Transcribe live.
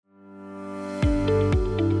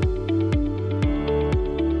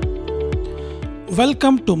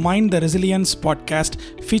Welcome to Mind the Resilience podcast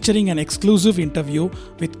featuring an exclusive interview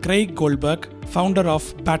with Craig Goldberg, founder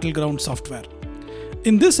of Battleground software.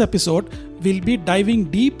 In this episode, we'll be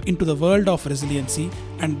diving deep into the world of resiliency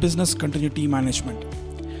and business continuity management.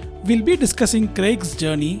 We'll be discussing Craig's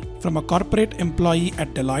journey from a corporate employee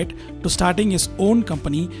at Deloitte to starting his own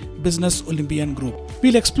company, Business Olympian Group.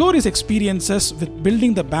 We'll explore his experiences with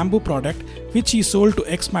building the bamboo product which he sold to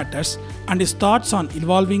X Matters and his thoughts on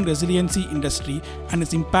evolving resiliency industry and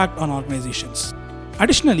its impact on organizations.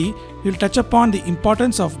 Additionally, we'll touch upon the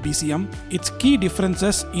importance of BCM, its key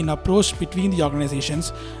differences in approach between the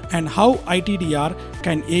organizations, and how ITDR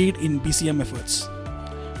can aid in BCM efforts.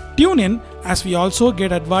 Tune in as we also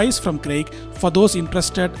get advice from Craig for those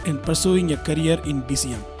interested in pursuing a career in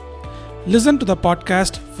BCM. Listen to the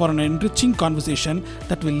podcast for an enriching conversation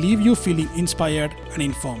that will leave you feeling inspired and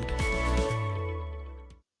informed.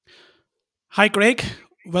 Hi, Craig.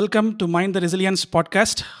 Welcome to Mind the Resilience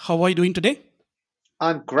podcast. How are you doing today?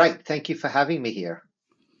 I'm great. Thank you for having me here.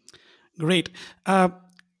 Great.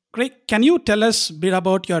 Craig, can you tell us a bit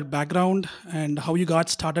about your background and how you got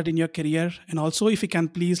started in your career? And also, if you can,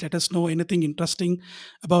 please let us know anything interesting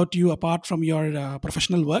about you apart from your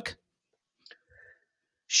professional work.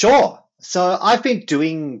 Sure. So I've been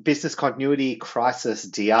doing business continuity, crisis,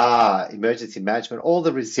 DR, emergency management, all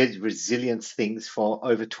the resilience things for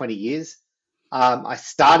over 20 years. I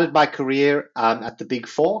started my career at the Big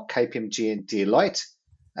Four, KPMG and Deloitte.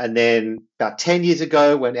 And then about 10 years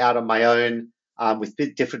ago, went out on my own with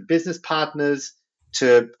different business partners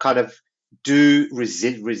to kind of do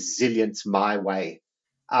resilience my way.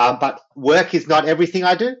 But work is not everything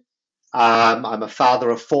I do. I'm a father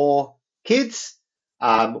of 4 kids,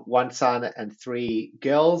 1 son and 3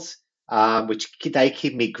 girls, which they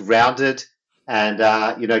keep me grounded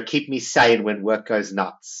and keep me sane when work goes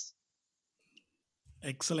nuts.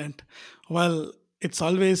 Excellent. Well, it's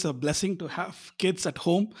always a blessing to have kids at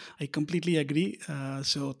home. I completely agree.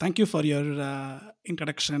 So thank you for your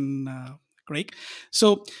introduction, Craig.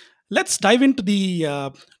 So let's dive into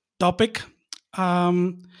the topic.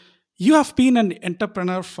 You have been an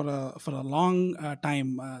entrepreneur for a long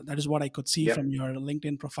time. That is what I could see from your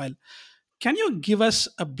LinkedIn profile. Can you give us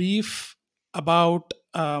a brief about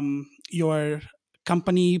your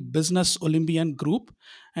company, Business Olympian Group,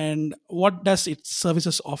 and what does its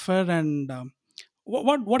services offer, and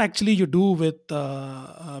what actually you do with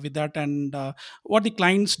that, and what the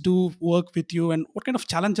clients do work with you, and what kind of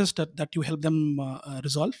challenges that you help them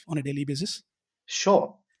resolve on a daily basis?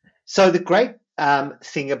 Sure. So the great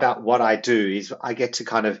thing about what I do is I get to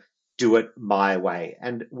kind of do it my way,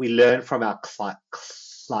 and we learn from our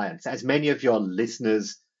clients. As many of your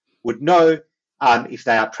listeners would know, if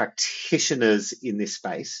they are practitioners in this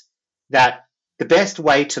space, that the best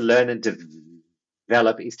way to learn and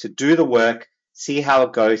develop is to do the work, see how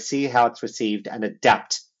it goes, see how it's received, and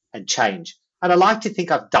adapt and change. And I like to think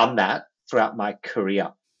I've done that throughout my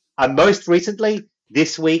career. Most recently,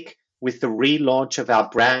 this week, with the relaunch of our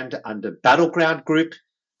brand under Battleground Group.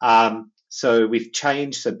 So we've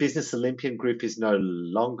changed. So Business Olympian Group is no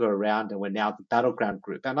longer around, and we're now the Battleground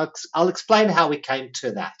Group. And I'll explain how we came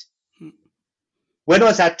to that. When I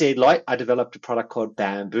was at Deloitte, I developed a product called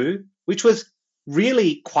Bamboo, which was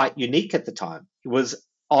really quite unique at the time. It was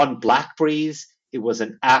on BlackBerries. It was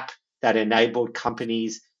an app that enabled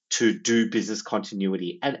companies to do business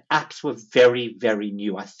continuity. And apps were very, very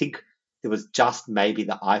new. I think there was just maybe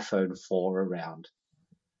the iPhone 4 around.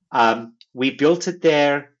 We built it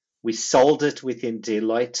there. We sold it within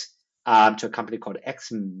Deloitte to a company called X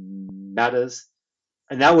Matters.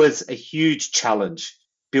 And that was a huge challenge,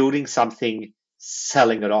 building something,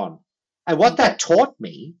 selling it on. And what that taught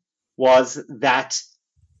me was that,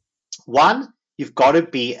 one, you've got to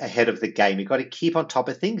be ahead of the game. You've got to keep on top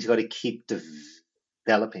of things. You've got to keep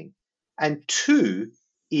developing. And 2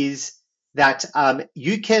 is that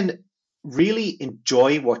you can really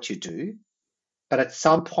enjoy what you do, but at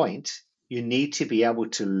some point you need to be able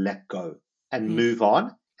to let go and move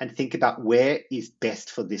on and think about where is best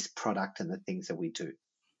for this product and the things that we do.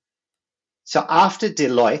 So after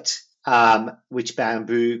Deloitte, which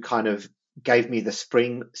Bamboo kind of gave me the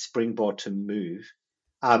springboard to move,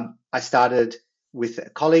 I started with a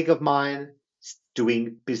colleague of mine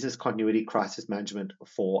doing business continuity crisis management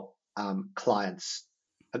for clients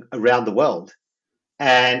around the world.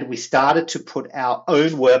 And we started to put our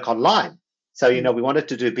own work online. So, we wanted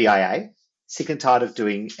to do BIA, sick and tired of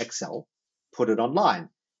doing Excel, put it online.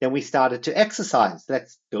 Then we started to exercise.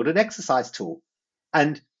 Let's build an exercise tool.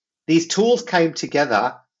 And these tools came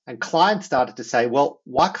together and clients started to say, well,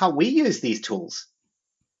 why can't we use these tools?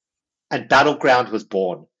 And Battleground was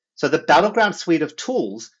born. So the Battleground suite of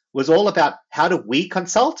tools was all about how do we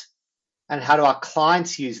consult and how do our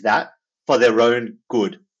clients use that for their own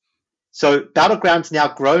good. So Battleground's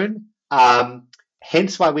now grown,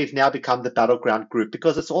 hence why we've now become the Battleground Group,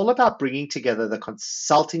 because it's all about bringing together the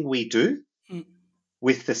consulting we do Mm.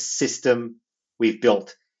 with the system we've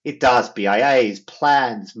built. It does BIAs,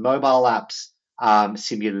 plans, mobile apps,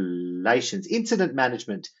 simulations, incident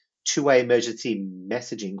management, two-way emergency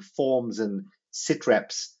messaging, forms and sit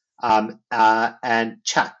reps, and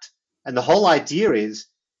chat. And the whole idea is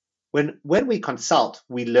when we consult,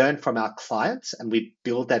 we learn from our clients and we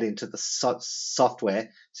build that into the software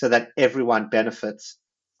so that everyone benefits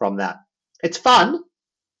from that. It's fun,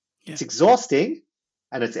 Yeah. it's exhausting,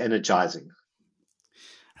 and it's energizing.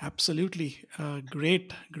 Absolutely,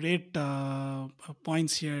 great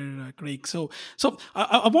points here, Craig. So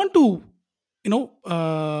I want to,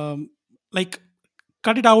 like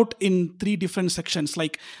cut it out in three different sections.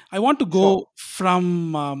 Like I want to Sure. go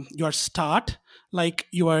from your start, like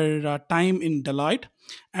your time in Deloitte,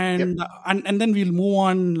 Yep. and then we'll move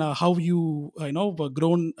on how you were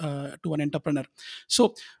grown to an entrepreneur.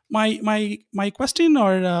 So my question,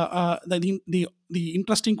 or the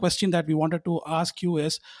interesting question that we wanted to ask you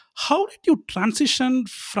is, how did you transition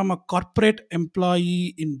from a corporate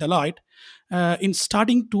employee in Deloitte in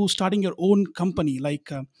starting your own company?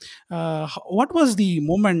 Like what was the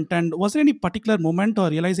moment, and was there any particular moment or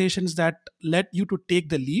realizations that led you to take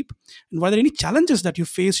the leap, and were there any challenges that you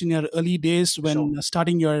faced in your early days Sure. when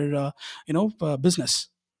starting your business?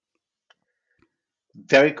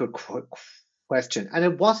 Very good question. And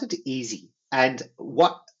it wasn't easy. And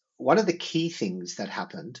one of the key things that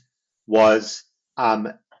happened was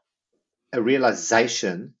a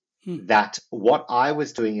realization Hmm. that what I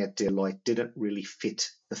was doing at Deloitte didn't really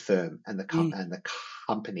fit the firm and Hmm. the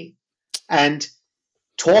company. And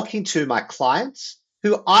talking to my clients,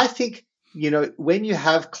 who I think, when you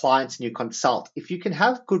have clients and you consult, if you can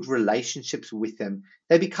have good relationships with them,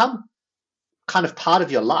 they become kind of part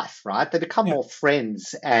of your life, right? They become Yeah. more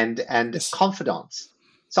friends and Yes. confidants.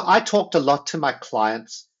 So I talked a lot to my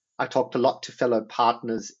clients. I talked a lot to fellow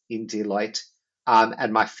partners in Deloitte,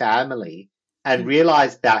 and my family, and Hmm.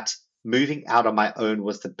 realized that moving out on my own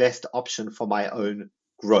was the best option for my own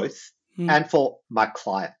growth Hmm. and for my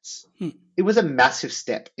clients. Hmm. It was a massive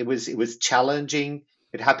step. It was challenging.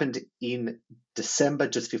 It happened in December,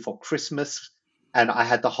 just before Christmas, and I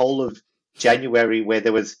had the whole of January where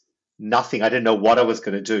there was nothing. I didn't know what I was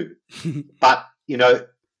going to do. But,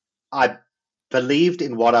 I believed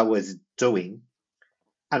in what I was doing.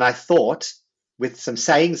 And I thought, with some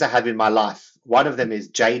sayings I have in my life, one of them is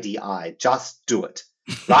JDI, just do it.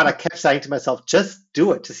 Right? I kept saying to myself, just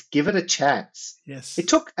do it, just give it a chance. It Yes.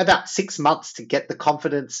 took about 6 months to get the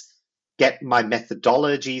confidence, get my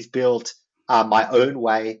methodologies built, my own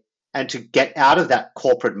way, and to get out of that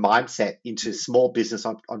corporate mindset into small business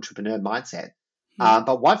entrepreneur mindset. Hmm.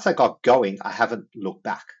 But once I got going, I haven't looked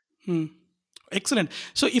back. Hmm. Excellent.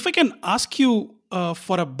 So, if I can ask you,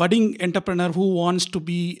 for a budding entrepreneur who wants to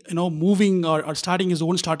be, moving or starting his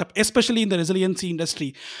own startup, especially in the resiliency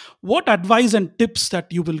industry, what advice and tips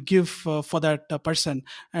that you will give for that person?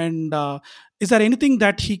 And is there anything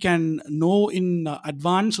that he can know in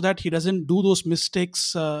advance so that he doesn't do those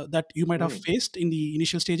mistakes that you might have Mm. faced in the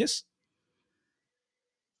initial stages?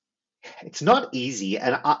 It's not easy.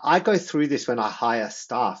 And I go through this when I hire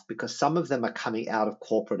staff, because some of them are coming out of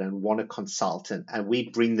corporate and want to consult, and we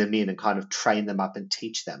bring them in and kind of train them up and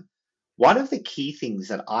teach them. One of the key things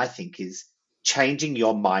that I think is changing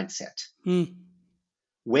your mindset. Hmm.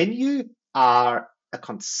 When you are a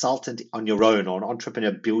consultant on your own or an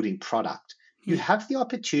entrepreneur building product, you Hmm. have the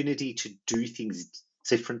opportunity to do things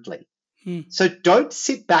differently. Hmm. So don't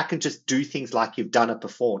sit back and just do things like you've done it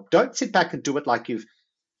before. Don't sit back and do it like you've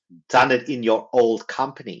done it in your old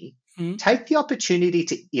company. Hmm. Take the opportunity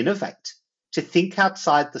to innovate, to think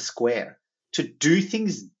outside the square, to do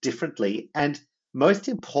things differently, and most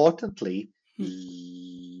importantly, Hmm.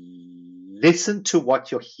 listen to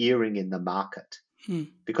what you're hearing in the market, Hmm.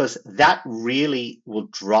 because that really will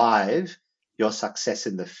drive your success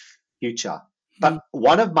in the future. Hmm. But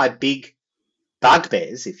one of my big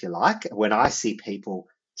bugbears, if you like, when I see people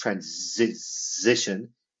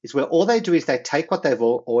transition, is where all they do is they take what they've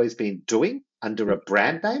always been doing under a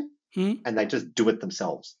brand name Hmm. and they just do it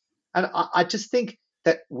themselves. And I just think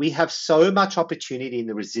that we have so much opportunity in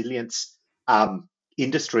the resilience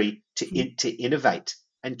industry Hmm. to innovate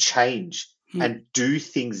and change Hmm. and do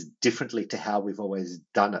things differently to how we've always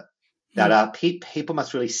done it. That Hmm. people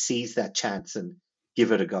must really seize that chance and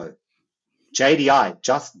give it a go. JDI,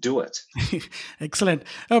 just do it. Excellent.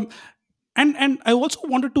 And I also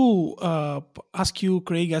wanted to ask you,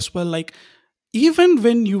 Craig, as well. Like, even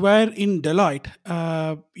when you were in Deloitte,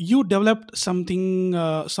 you developed something,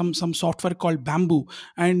 some software called Bamboo,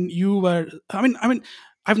 and you were. I mean,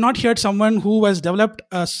 I've not heard someone who has developed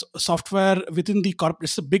a software within the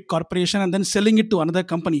it's a big corporation and then selling it to another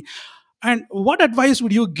company. And what advice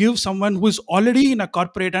would you give someone who is already in a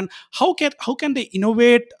corporate, and how can they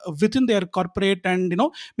innovate within their corporate, and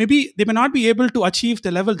maybe they may not be able to achieve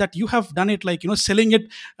the level that you have done it, like selling it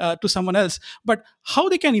to someone else, but how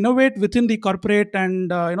they can innovate within the corporate,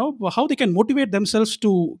 and how they can motivate themselves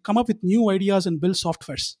to come up with new ideas and build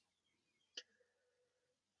softwares.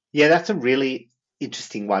 Yeah, that's a really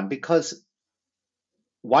interesting one because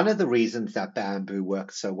one of the reasons that Bamboo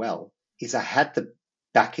worked so well is I had the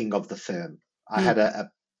backing of the firm. I Hmm. had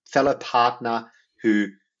a fellow partner who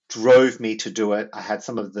drove me to do it. I had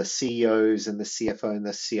some of the CEOs and the CFO and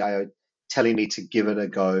the CIO telling me to give it a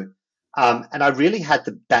go. And I really had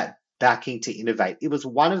the backing to innovate. It was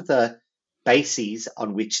one of the bases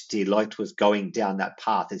on which Deloitte was going down that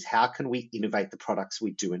path is how can we innovate the products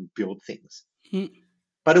we do and build things? Hmm.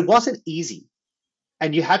 But it wasn't easy.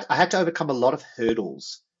 And I had to overcome a lot of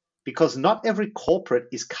hurdles because not every corporate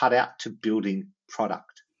is cut out to building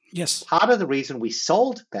product. Yes. Part of the reason we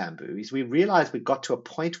sold Bamboo is we realized we got to a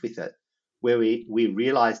point with it where we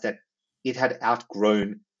realized that it had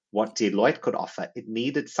outgrown what Deloitte could offer. It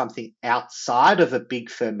needed something outside of a big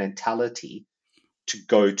firm mentality to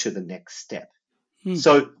go to the next step. Hmm.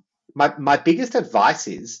 So my biggest advice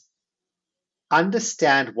is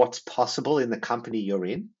understand what's possible in the company you're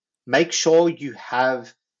in. Make sure you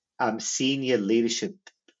have senior leadership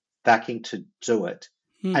backing to do it,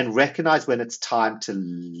 Hmm. and recognize when it's time to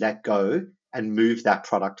let go and move that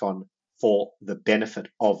product on for the benefit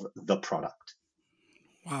of the product.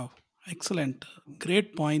 Wow, excellent.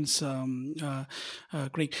 Great points,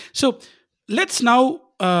 Craig. So let's now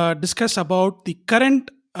discuss about the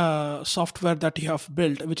current software that you have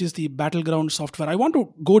built, which is the Battleground software. I want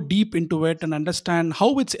to go deep into it and understand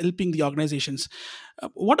how it's helping the organizations.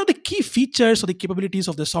 What are the key features or the capabilities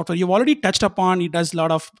of the software? You've already touched upon it does a lot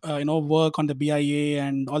of work on the BIA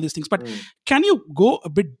and all these things, but Mm. can you go a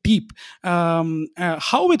bit deep,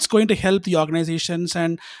 how it's going to help the organizations,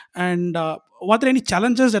 and were there any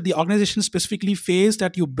challenges that the organization specifically face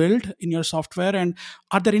that you build in your software, and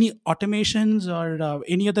are there any automations or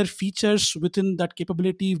any other features within that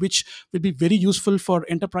capability which will be very useful for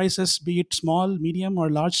enterprises, be it small, medium, or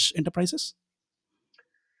large enterprises?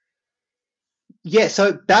 Yeah,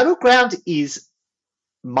 so Battleground is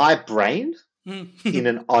my brain in Mm.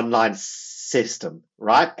 an online system,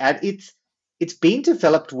 right? And it's been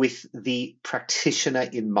developed with the practitioner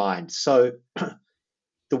in mind. So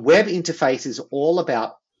the web interface is all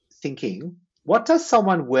about thinking, what does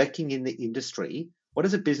someone working in the industry, what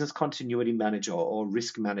does a business continuity manager or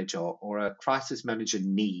risk manager or a crisis manager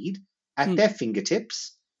need at Mm. their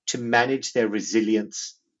fingertips to manage their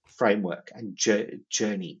resilience framework and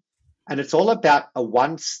journey? And it's all about a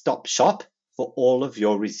one-stop shop for all of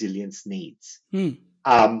your resilience needs. Mm.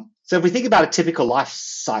 So if we think about a typical life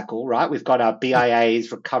cycle, right, we've got our Yeah.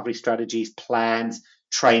 BIAs, recovery strategies, plans,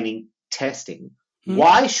 training, testing. Mm.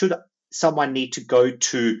 Why should someone need to go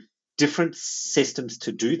to different systems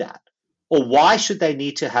to do that? Or why should they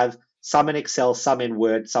need to have some in Excel, some in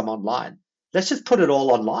Word, some online? Let's just put it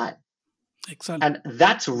all online. Excellent. And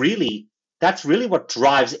that's really what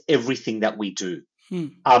drives everything that we do.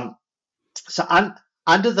 Mm. Um, so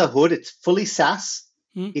under the hood, it's fully SaaS.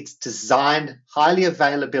 Mm. It's designed highly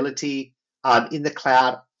availability in the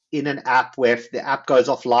cloud in an app where if the app goes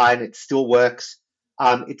offline, it still works.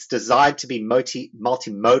 It's designed to be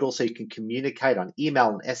multimodal, so you can communicate on email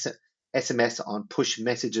and SMS, on push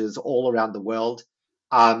messages all around the world.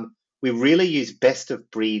 We really use best of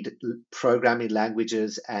breed programming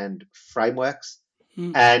languages and frameworks,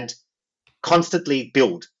 Mm. and constantly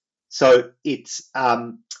build. So it's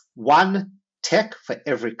one tech for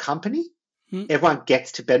every company. Mm. Everyone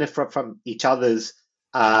gets to benefit from each other's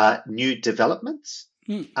new developments,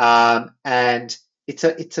 Mm. and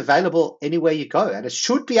it's available anywhere you go, and it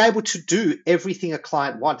should be able to do everything a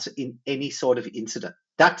client wants in any sort of incident.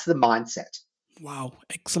 That's the mindset. Wow,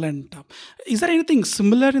 excellent. Is there anything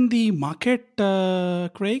similar in the market,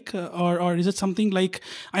 Craig, or is it something like,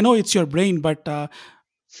 I know it's your brain, but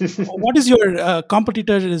what is your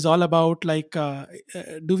competitor is all about? Like,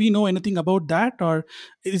 do we know anything about that, or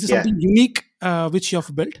is it Yeah, something unique which you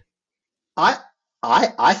have built? I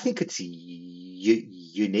I think it's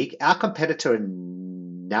unique. Our competitor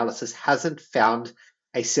analysis hasn't found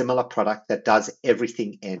a similar product that does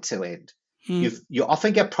everything end to end. Hmm. You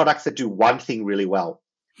often get products that do one thing really well.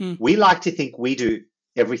 Hmm. We like to think we do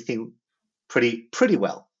everything pretty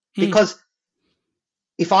well Hmm. because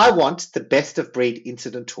if I want the best of breed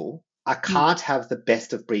incident tool, I Mm, can't have the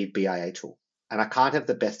best of breed BIA tool. And I can't have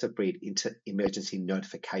the best of breed emergency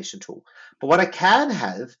notification tool. But what I can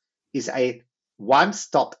have is a one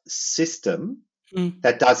stop system mm,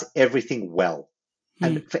 that does everything well mm.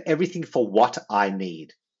 and for everything for what I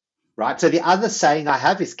need. Right. So the other saying I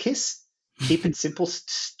have is KISS, keep it simple,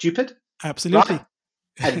 stupid. Right. Absolutely.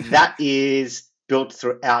 And that is built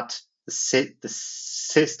throughout the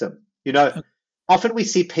system. You know, often we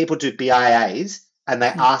see people do BIAs and they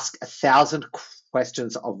Mm, ask 1,000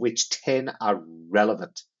 questions, of which 10 are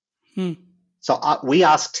relevant. mm, So we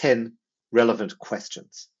ask 10 relevant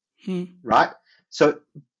questions, mm, right? So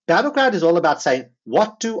Battleground is all about saying,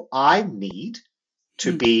 what do I need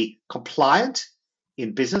to mm. be compliant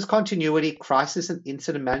in business continuity, crisis and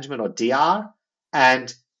incident management, or DR?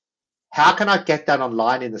 And how can I get that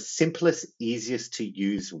online in the simplest, easiest to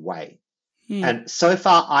use way? Mm. And so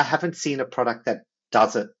far, I haven't seen a product that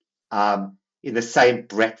does it in the same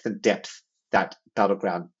breadth and depth that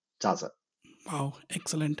Battleground does it. Wow,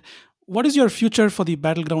 excellent. What is your future for the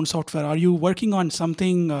Battleground software? Are you working on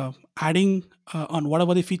something, adding on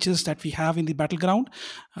whatever the features that we have in the Battleground?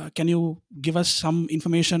 Can you give us some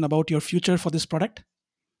information about your future for this product?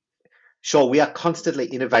 Sure, we are constantly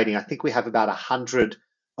innovating. I think we have about 100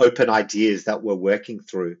 open ideas that we're working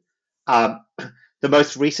through. Um, the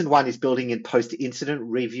most recent one is building in post-incident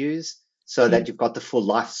reviews so Mm, that you've got the full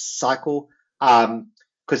life cycle.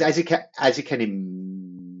 Because as you can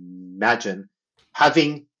imagine,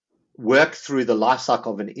 having worked through the life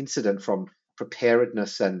cycle of an incident from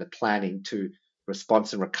preparedness and the planning to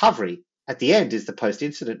response and recovery, at the end is the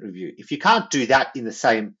post-incident review. If you can't do that in the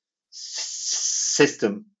same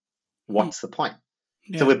system, mm. what's the point?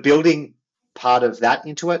 So Yeah. we're building part of that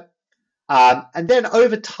into it. And then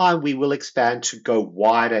over time, we will expand to go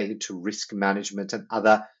wider into risk management and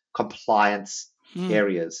other compliance Mm.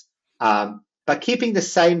 areas. But keeping the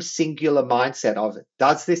same singular mindset of,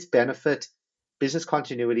 does this benefit business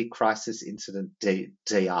continuity, crisis, incident,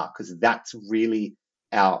 DR? Because that's really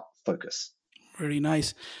our focus. Very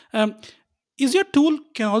nice. Um, is your tool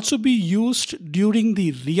can also be used during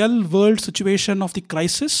the real world situation of the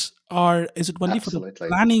crisis, or is it only for the Absolutely.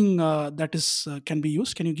 planning that is can be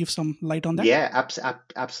used? Can you give some light on that? Yeah,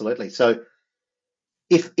 absolutely. So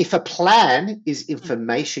if a plan is Mm,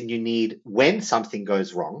 information you need when something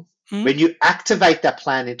goes wrong, mm, when you activate that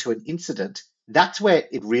plan into an incident, that's where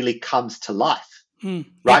it really comes to life, mm.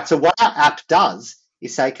 Yeah. right? So what our app does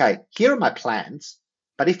is say, okay, here are my plans,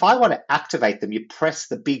 but if I want to activate them, you press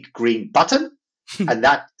the big green button and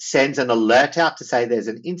that sends an alert out to say there's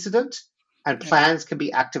an incident and Yeah. plans can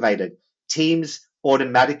be activated. Teams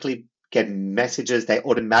automatically get messages, they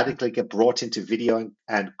automatically get brought into video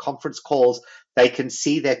and conference calls. They can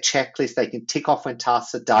see their checklist, they can tick off when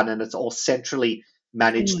tasks are done, and it's all centrally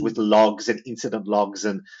managed Mm, with logs and incident logs,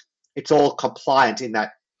 and it's all compliant in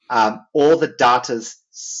that all the data's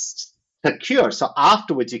secure. So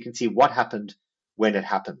afterwards, you can see what happened when it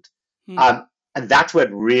happened. mm, Um, and that's where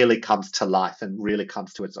it really comes to life and really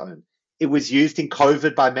comes to its own. It was used in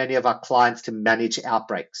COVID by many of our clients to manage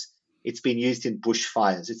outbreaks. It's been used in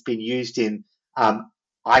bushfires. It's been used in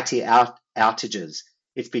IT outages.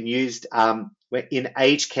 It's been used in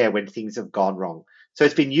aged care when things have gone wrong. So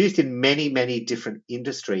it's been used in many, many different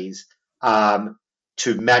industries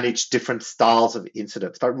to manage different styles of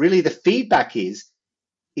incidents. But really, the feedback is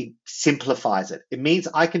it simplifies it. It means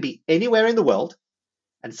I can be anywhere in the world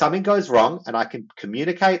and something goes wrong and I can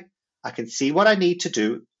communicate, I can see what I need to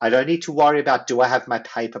do. I don't need to worry about, do I have my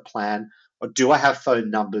paper plan or do I have phone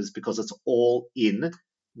numbers, because it's all in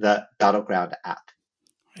the Battleground app.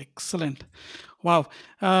 excellent. Wow.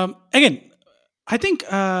 Again, I think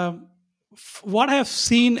what I have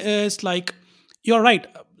seen is like you're right.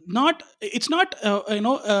 Not it's not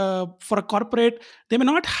for a corporate they may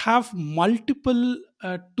not have multiple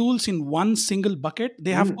tools in one single bucket.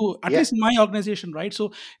 They have to, at Yeah, least in my organization, right?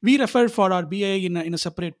 So we refer for our BA in a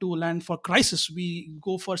separate tool, and for crisis we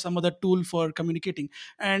go for some other tool for communicating.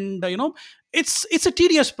 And it's a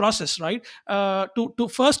tedious process, right? To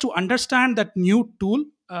first to understand that new tool,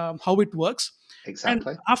 how it works, and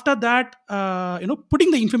exactly. after that putting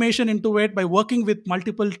the information into it by working with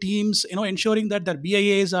multiple teams, ensuring that their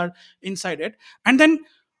BIAs are inside it, and then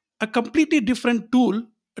a completely different tool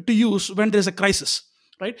to use when there's a crisis,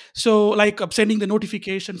 right? So like sending the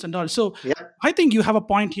notifications and all. So Yeah, I think you have a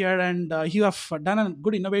point here, and you have done a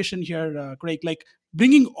good innovation here, Craig, like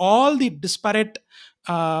bringing all the disparate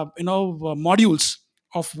modules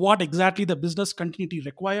of what exactly the business continuity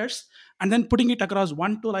requires, and then putting it across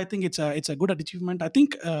one tool. I think it's a good achievement. I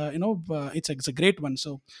think it's a great one.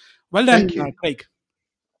 So well done, thank you. Craig.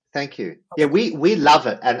 Thank you. Yeah, Okay. we love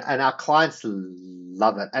it, and our clients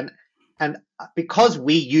love it, and because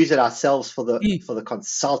we use it ourselves Mm. for the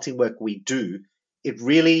consulting work we do, it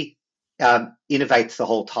really innovates the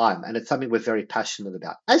whole time, and it's something we're very passionate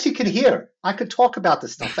about. As you can hear, I could talk about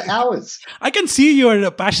this stuff for hours. I can see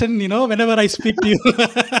your passion, whenever I speak to you.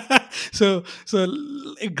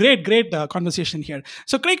 A great conversation here.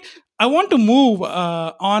 So, Craig, I want to move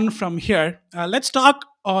on from here. Let's talk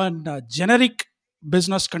on generic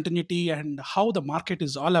business continuity and how the market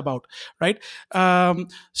is all about, right?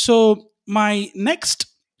 My next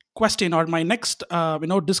question or my next,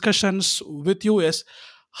 discussions with you is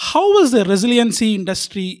how is the resiliency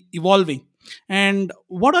industry evolving, and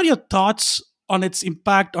what are your thoughts on its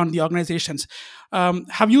impact on the organizations?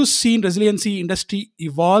 Have you seen resiliency industry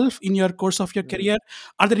evolve in your course of your Mm. career?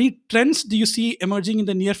 Are there any trends do you see emerging in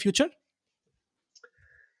the near future?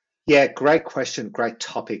 Yeah, great question, great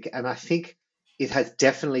topic, and I think it has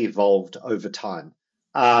definitely evolved over time.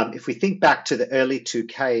 If we think back to the early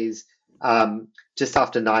 2Ks, just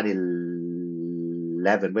after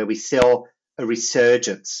 9/11, where we saw a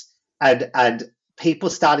resurgence and people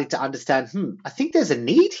starting to understand, I think there's a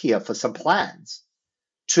need here for some plans,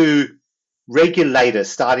 to regulators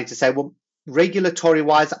starting to say, well, regulatory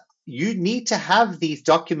wise, you need to have these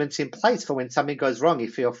documents in place for when something goes wrong,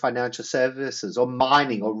 if you're financial services or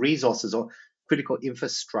mining or resources or critical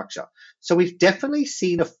infrastructure. So we've definitely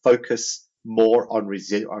seen a focus more on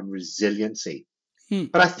resiliency. Hmm.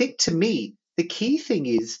 But I think, to me, the key thing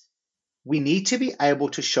is we need to be able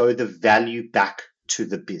to show the value back to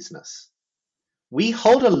the business. We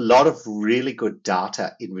hold a lot of really good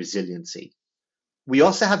data in resiliency. We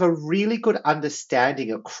also have a really good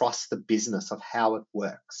understanding across the business of how it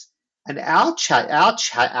works. And our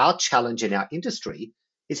challenge in our industry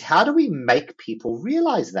is, how do we make people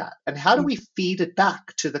realize that? And how do Hmm. we feed it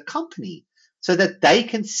back to the company so that they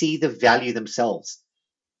can see the value themselves?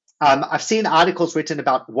 I've seen articles written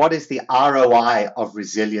about what is the ROI of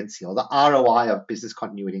resiliency, or the ROI of business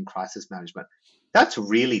continuity and crisis management. That's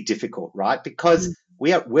really difficult, right? Because Hmm.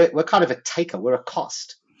 we're kind of a taker, we're a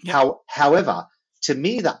cost. Yeah. However, to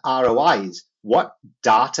me, the ROI is, what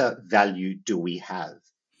data value do we have?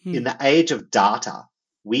 Hmm. In the age of data,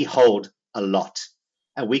 we hold a lot,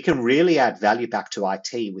 and we can really add value back to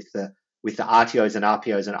IT with the RTOs and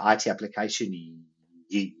RPOs and IT application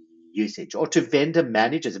usage, or to vendor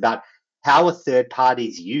managers about how a third party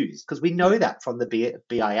is used, because we know that from the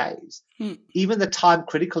BIAs. Hmm. Even the time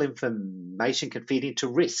critical information can feed into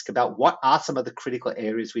risk about what are some of the critical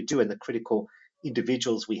areas we do and the critical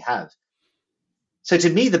individuals we have. So to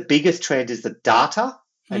me, the biggest trend is the data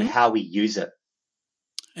and Hmm. how we use it.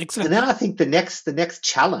 And Excellent. then I think the next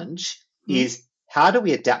challenge Hmm. is, how do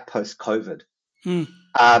we adapt post COVID? Hmm.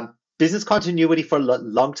 Business continuity for a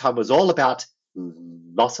long time was all about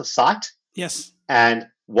loss of sight, Yes. and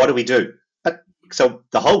what do we do? But so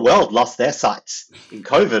the whole world lost their sights in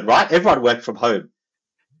COVID, right? Everyone worked from home.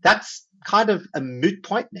 That's kind of a moot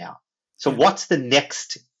point now. So Yeah. what's the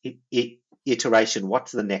next iteration?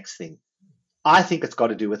 What's the next thing? I think it's got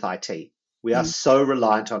to do with IT. We are Hmm. so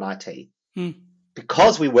reliant on IT Hmm.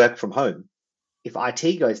 because we work from home. If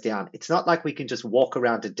IT goes down, it's not like we can just walk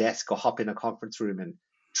around a desk or hop in a conference room and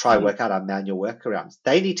try Hmm. work out our manual workarounds.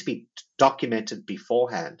 They need to be documented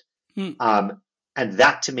beforehand. Hmm. Um, and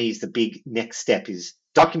that, to me, is the big next step, is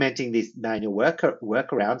documenting these manual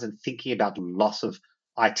workarounds and thinking about loss of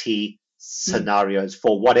IT Hmm. scenarios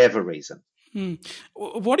for whatever reason. Hmm.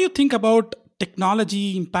 What do you think about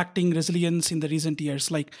technology impacting resilience in the recent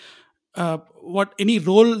years? Like, what any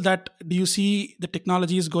role that do you see the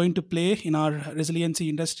technology is going to play in our resiliency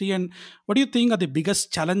industry, and what do you think are the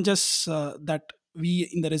biggest challenges that we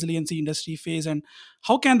in the resiliency industry face, and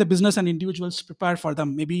how can the business and individuals prepare for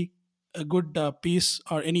them? Maybe a good piece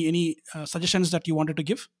or any suggestions that you wanted to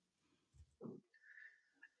give.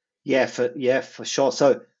 Yeah, for sure.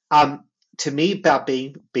 So, to me, about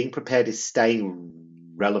being prepared is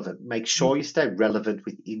staying relevant. Make Mm. sure you stay relevant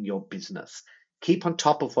within your business. Keep on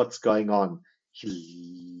top of what's going on.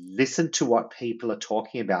 Listen to what people are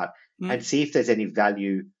talking about and Mm. see if there's any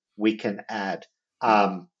value we can add. Mm.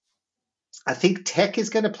 Um, I think tech is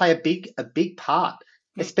going to play a big part,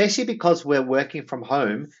 Mm. especially because we're working from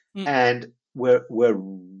home Mm. and we're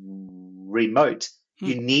remote.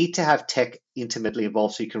 You Mm. need to have tech intimately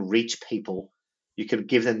involved so you can reach people, you can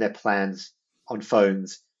give them their plans on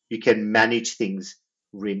phones, you can manage things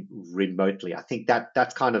remotely. I think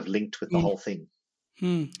that's kind of linked with the Mm. whole thing.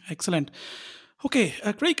 Excellent. Okay,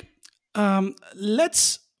 Craig.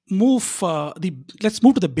 Let's let's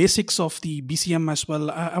move to the basics of the BCM as well.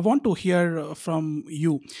 I want to hear from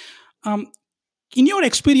you. Um, In your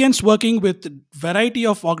experience working with variety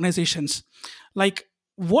of organizations, like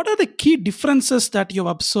what are the key differences that you've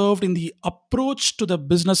observed in the approach to the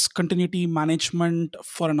business continuity management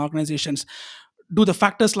for an organizations? Do the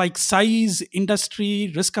factors like size,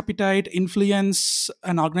 industry, risk appetite influence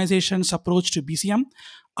an organization's approach to BCM?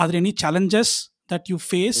 Are there any challenges that you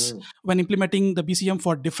face Mm. when implementing the BCM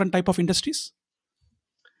for different type of industries?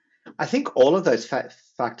 I think all of those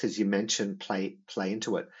factors you mentioned play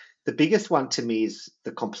into it. The biggest one to me is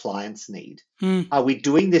the compliance need. Hmm, Are we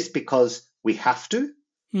doing this because we have to,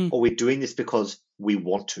 hmm, or are we doing this because we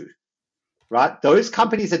want to? Right? Those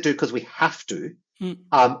companies that do because we have to hmm,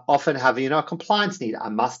 often have a compliance need. I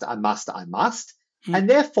must, I must, I must, hmm. and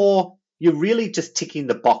therefore you're really just ticking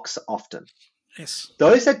the box often. Yes.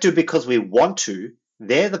 Those that do because we want to,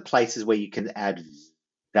 they're the places where you can add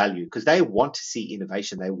value because they want to see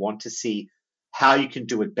innovation. They want to see how you can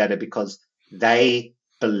do it better because they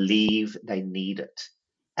believe they need it.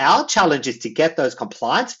 Our challenge is to get those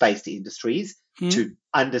compliance based industries Hmm, to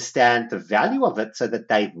understand the value of it so that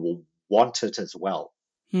they will want it as well.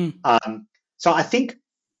 hmm, So I think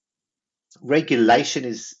regulation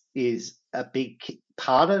is a big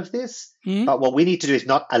part of this, hmm, but what we need to do is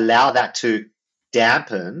not allow that to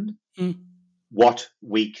dampen hmm, what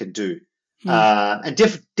we can do. hmm, And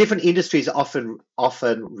different industries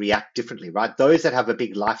often react differently, right? Those that have a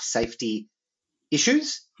big life safety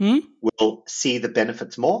issues hmm, will see the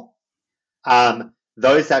benefits more.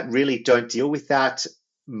 Those that really don't deal with that,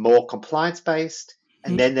 more compliance based.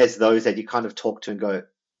 And hmm. then there's those that you kind of talk to and go,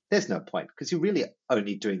 there's no point because you're really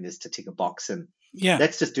only doing this to tick a box and Yeah.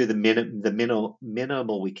 let's just do the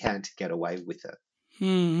minimal we can to get away with it.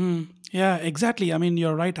 Hmm. Yeah, exactly. I mean,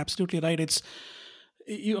 you're right, absolutely right. It's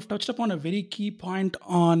you have touched upon a very key point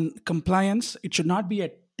on compliance. It should not be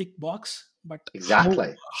a tick box, but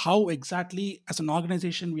Exactly. how exactly as an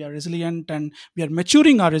organization we are resilient and we are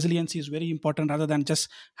maturing our resiliency is very important rather than just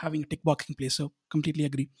having a tick box in place. So completely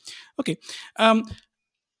agree. Okay. Um,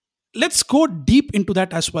 let's go deep into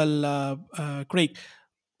that as well, Craig.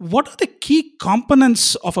 What are the key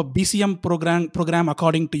components of a BCM program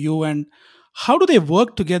according to you, and how do they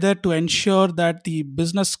work together to ensure that the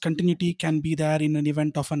business continuity can be there in an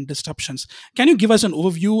event of an disruptions? Can you give us an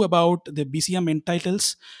overview about the BCM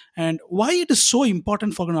entitles and why it is so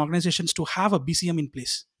important for an organizations to have a BCM in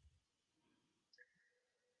place?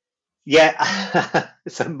 Yeah.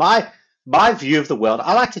 So my view of the world,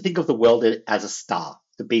 I like to think of the world as a star,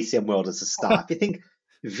 the BCM world as a star. If you think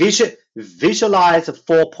visualize a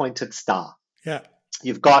four-pointed star. Yeah.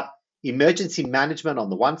 You've got emergency management on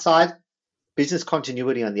the one side, business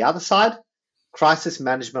continuity on the other side, crisis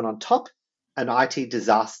management on top, and IT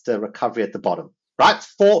disaster recovery at the bottom. Right?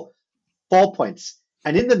 Four points.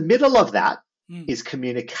 And in the middle of that Mm, is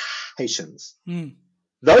communications. mm,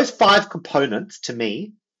 Those five components to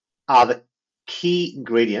me are the key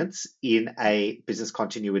ingredients in a business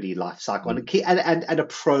continuity life cycle and mm, and a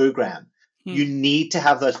program. mm, You need to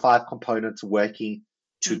have those five components working mm,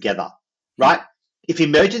 together, mm, right? If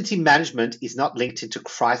emergency management is not linked into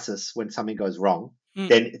crisis when something goes wrong, mm.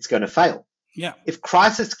 then it's going to fail. Yeah. If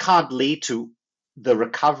crisis can't lead to the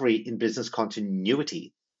recovery in business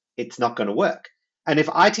continuity, it's not going to work. And if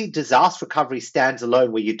IT disaster recovery stands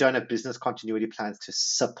alone where you don't have business continuity plans to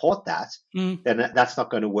support that, Mm, then that's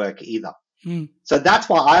not going to work either. mm. So that's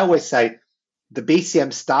why I always say the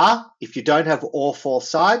BCM star, if you don't have all four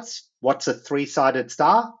sides, what's a three-sided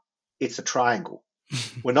star? It's a triangle.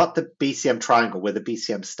 We're not the BCM triangle, we're the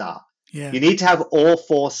BCM star. Yeah. You need to have all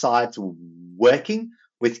four sides working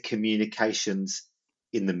with communications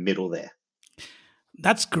in the middle there.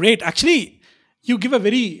 That's great. Actually, you give a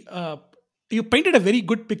very you painted a very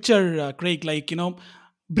good picture, Craig. Like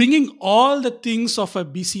bringing all the things of a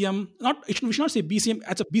BCM. Not we should not say BCM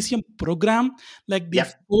as a BCM program. Like the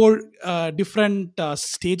Yep. four different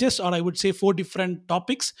stages, or I would say four different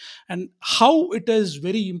topics, and how it is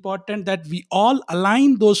very important that we all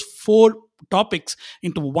align those four topics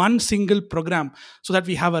into one single program so that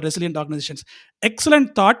we have a resilient organizations.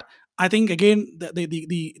 Excellent thought. I think again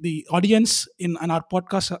the audience in our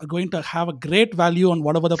podcast are going to have a great value on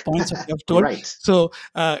whatever the points that you have told. Great. So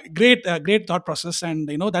great thought process, and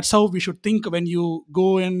that's how we should think when you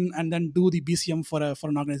go in and then do the BCM for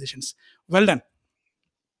an organizations. Well done.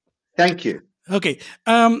 Thank you. Okay.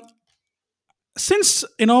 Since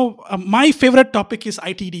my favorite topic is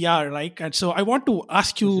ITDR, right? And so I want to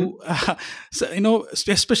ask Mhm. you, so,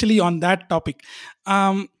 especially on that topic.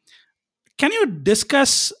 Um, Can you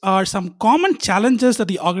discuss some common challenges that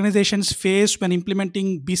the organizations face when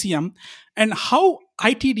implementing BCM and how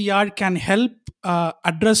ITDR can help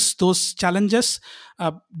address those challenges?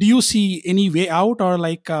 Do you see any way out, or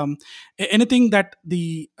like anything that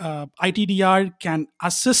the ITDR can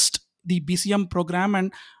assist the BCM program?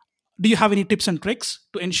 And do you have any tips and tricks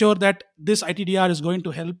to ensure that this ITDR is going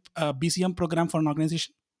to help BCM program for an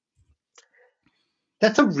organization?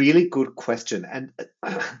 That's a really good question. And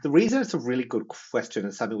the reason it's a really good question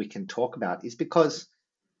and something we can talk about is because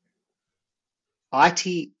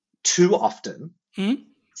IT too often Hmm?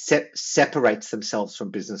 separates themselves from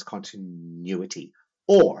business continuity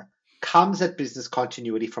or comes at business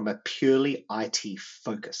continuity from a purely IT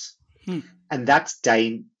focus. Hmm. And that's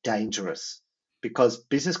dangerous because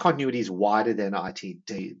business continuity is wider than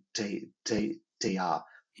ITDR.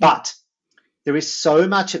 But there is so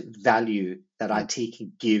much value that IT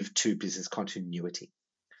can give to business continuity.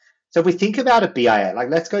 So if we think about a BIA, like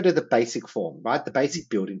let's go to the basic form, right? The basic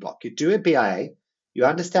building block. You do a BIA, you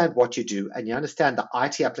understand what you do, and you understand the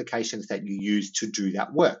IT applications that you use to do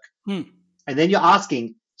that work. Hmm. And then you're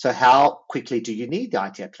asking, so how quickly do you need the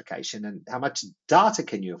IT application, and how much data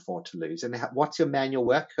can you afford to lose, and what's your manual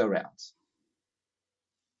workarounds?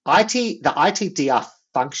 The ITDR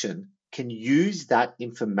function can use that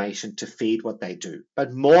information to feed what they do.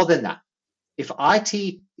 But more than that, if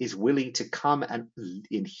IT is willing to come and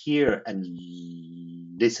in here and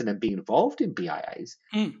listen and be involved in BIAs,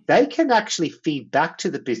 Hmm. they can actually feed back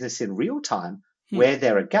to the business in real time Hmm. where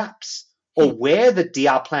there are gaps Hmm. or where the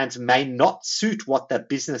DR plans may not suit what the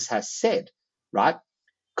business has said, right?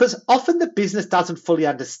 Because often the business doesn't fully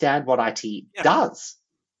understand what IT Yeah. does.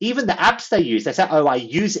 Even the apps they use, they say, oh, I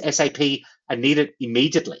use SAP and need it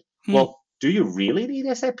immediately. Hmm. Well, do you really need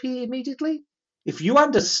SAP immediately? If you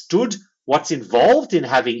understood what's involved in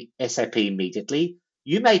having SAP immediately,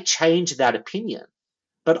 you may change that opinion.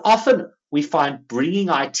 But often we find bringing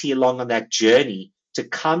IT along on that journey to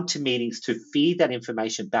come to meetings to feed that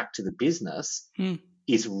information back to the business Hmm.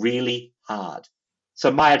 is really hard.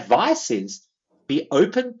 So my advice is be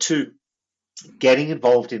open to getting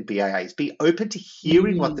involved in BAAs, be open to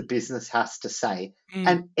hearing what the Hmm. business has to say Hmm.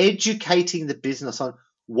 and educating the business on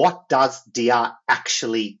what does DR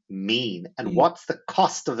actually mean and Hmm. what's the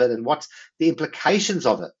cost of it and what's the implications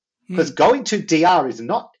of it. Hmm. Because going to DR is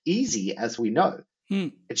not easy, as we know. Hmm.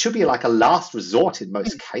 It should be like a last resort in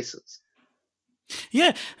most cases.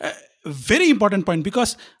 Yeah, very important point,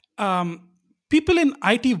 because people in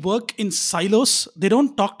IT work in silos. They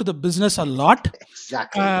don't talk to the business a lot.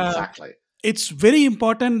 Exactly, Uh, exactly. it's very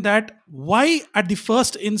important that why at the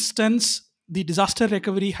first instance the disaster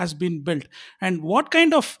recovery has been built, and what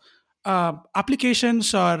kind of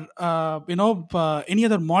applications or any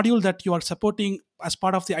other module that you are supporting as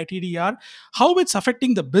part of the ITDR, how it's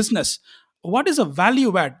affecting the business, what is a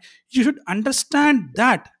value add. You should understand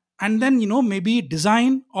that, and then maybe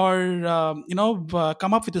design or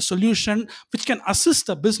come up with a solution which can assist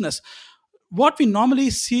the business. What we normally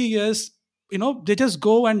see is they just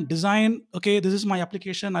go and design, okay, this is my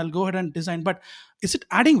application, I'll go ahead and design, but is it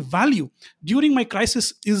adding value during my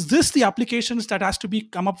crisis? Is this the applications that has to be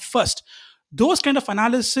come up first? Those kind of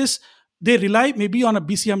analysis, they rely maybe on a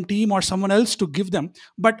BCM team or someone else to give them.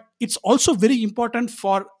 But it's also very important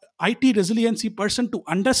for IT resiliency person to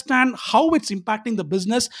understand how it's impacting the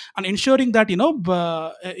business and ensuring that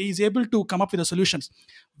is able to come up with the solutions.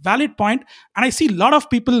 Valid point. And I see a lot of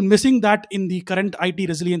people missing that in the current IT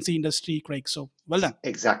resiliency industry, Craig. So well done.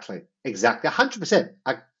 Exactly, exactly. 100%.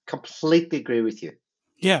 I completely agree with you.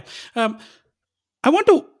 Yeah. I want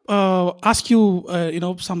to ask you,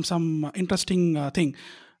 some interesting thing.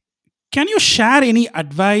 Can you share any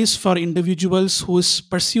advice for individuals who is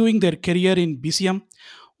pursuing their career in BCM?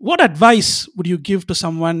 What advice would you give to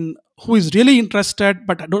someone who is really interested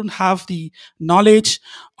but don't have the knowledge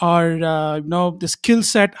or the skill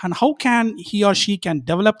set, and how can he or she can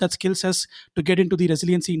develop that skill sets to get into the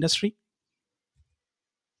resiliency industry?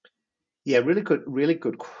 Yeah, really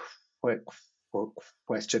good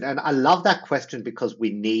question. And I love that question because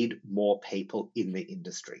we need more people in the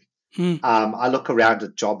industry. Hmm. I look around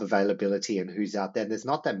at job availability and who's out there, and there's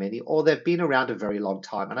not that many, or they've been around a very long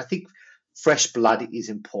time. And I think fresh blood is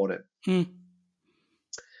important. Hmm.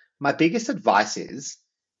 My biggest advice is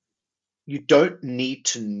you don't need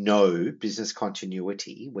to know business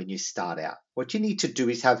continuity when you start out. What you need to do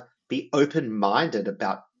is be open-minded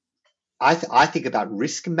about I think about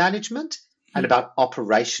risk management and Hmm. about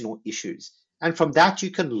operational issues. And from that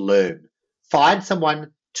you can learn. Find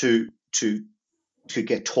someone to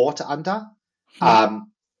get taught under, Hmm.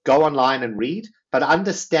 go online and read, but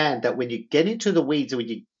understand that when you get into the weeds, when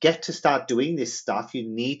you get to start doing this stuff, you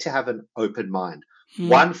need to have an open mind. Hmm.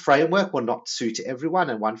 One framework will not suit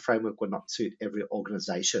everyone, and one framework will not suit every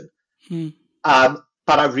organization. Hmm.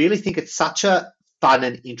 But I really think it's such a fun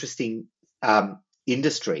and interesting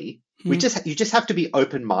industry. You just have to be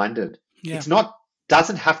open-minded. Yeah. It's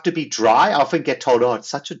doesn't have to be dry. I often get told, "Oh, it's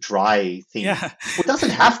such a dry thing." Yeah. Well, it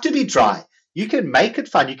doesn't have to be dry. You can make it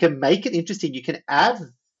fun. You can make it interesting. You can add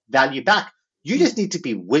value back. You just need to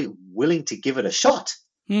be willing to give it a shot.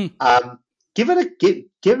 Give it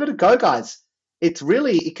a go, guys. It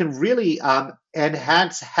can really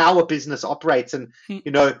enhance how a business operates, and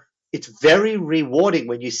it's very rewarding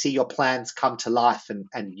when you see your plans come to life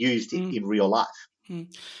and used in real life. Do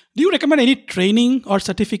you recommend any training or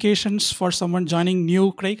certifications for someone joining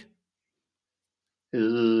new, Craig?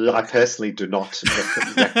 I personally do not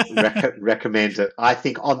recommend it. I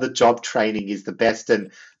think on-the-job training is the best,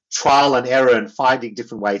 and trial and error and finding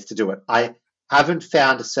different ways to do it. I haven't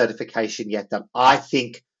found a certification yet that I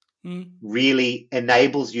think really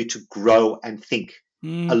enables you to grow and think.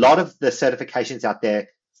 A lot of the certifications out there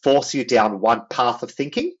force you down one path of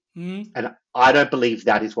thinking, and I don't believe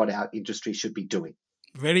that is what our industry should be doing.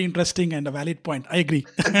 Very interesting and a valid point. I agree.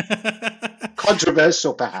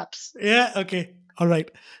 Controversial, perhaps. Yeah, okay. All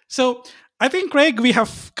right. So I think, Craig, we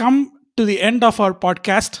have come to the end of our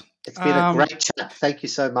podcast. It's been a great chat. Thank you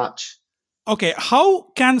so much. Okay.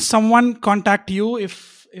 How can someone contact you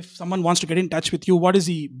if someone wants to get in touch with you? What is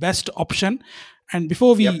the best option? And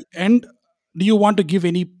before we end, do you want to give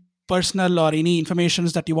any personal or any information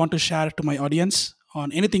that you want to share to my audience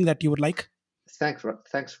on anything that you would like? Thanks,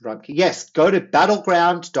 Ramki. Yes, go to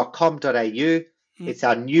battleground.com.au. It's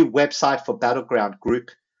our new website for Battleground Group.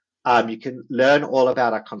 You can learn all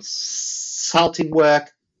about our consulting work,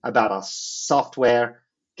 about our software.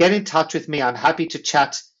 Get in touch with me. I'm happy to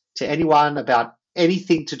chat to anyone about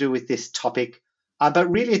anything to do with this topic. But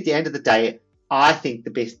really, at the end of the day, I think the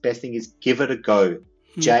best thing is give it a go.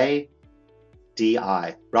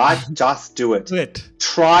 JDI, right? Just do it. Do it.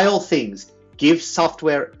 Trial things. Give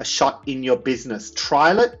software a shot in your business.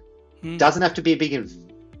 Trial it. Doesn't have to be a big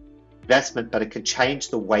investment, but it can change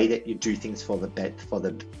the way that you do things for the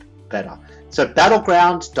better. So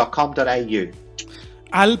battleground.com.au.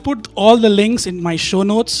 I'll put all the links in my show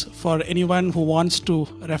notes for anyone who wants to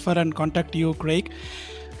refer and contact you, Craig.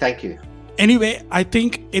 Thank you. Anyway, I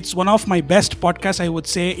think it's one of my best podcasts, I would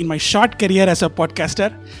say, in my short career as a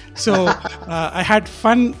podcaster. So I had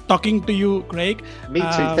fun talking to you, Craig. Me too.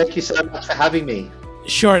 Thank you so much for having me.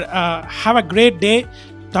 Sure. Have a great day.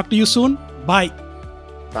 Talk to you soon. Bye.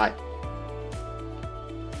 Bye.